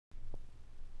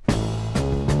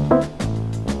From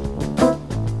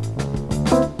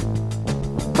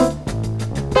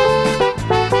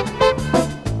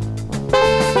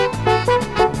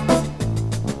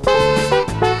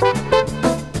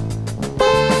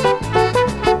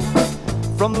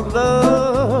the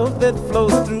love that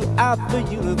flows throughout the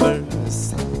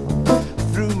universe,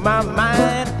 through my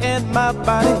mind and my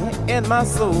body and my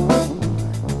soul,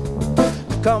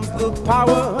 comes the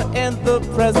power and the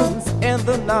presence and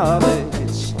the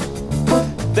knowledge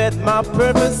that my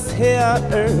purpose here on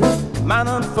earth might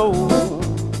unfold.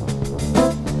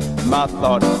 My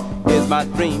thought is my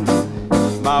dream,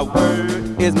 my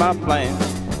word is my plan,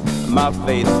 my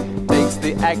faith takes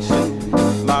the action,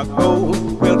 my goal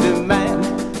will demand.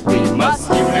 We must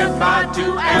unify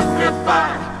to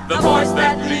amplify the voice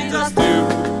that leads us to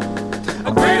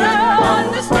a greater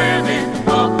understanding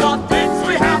of the things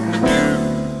we have to do.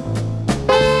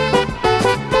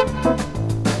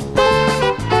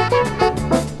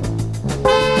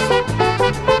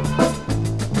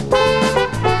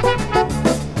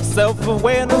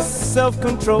 Self-awareness,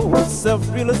 self-control,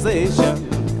 self-realization.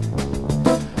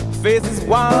 Phases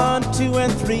 1, 2,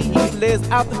 and 3 lays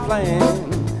out the plan.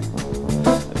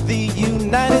 The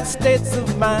United States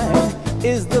of mind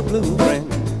is the blueprint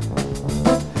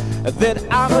that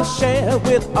I must share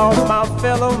with all my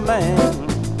fellow man.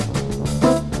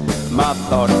 My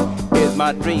thought is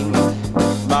my dream,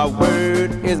 my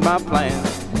word is my plan,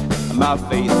 my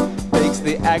faith takes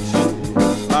the action,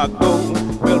 my goal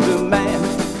will demand.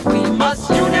 We must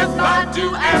unify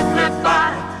to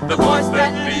amplify the voice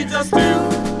that leads us to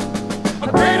a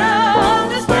greater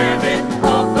understanding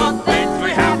of the things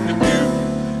we have to do.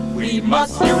 We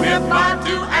must unify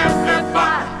to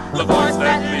amplify the voice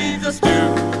that leads us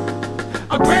to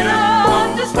a greater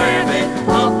understanding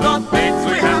of the things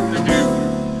we have to do.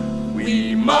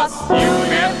 We must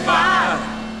unify.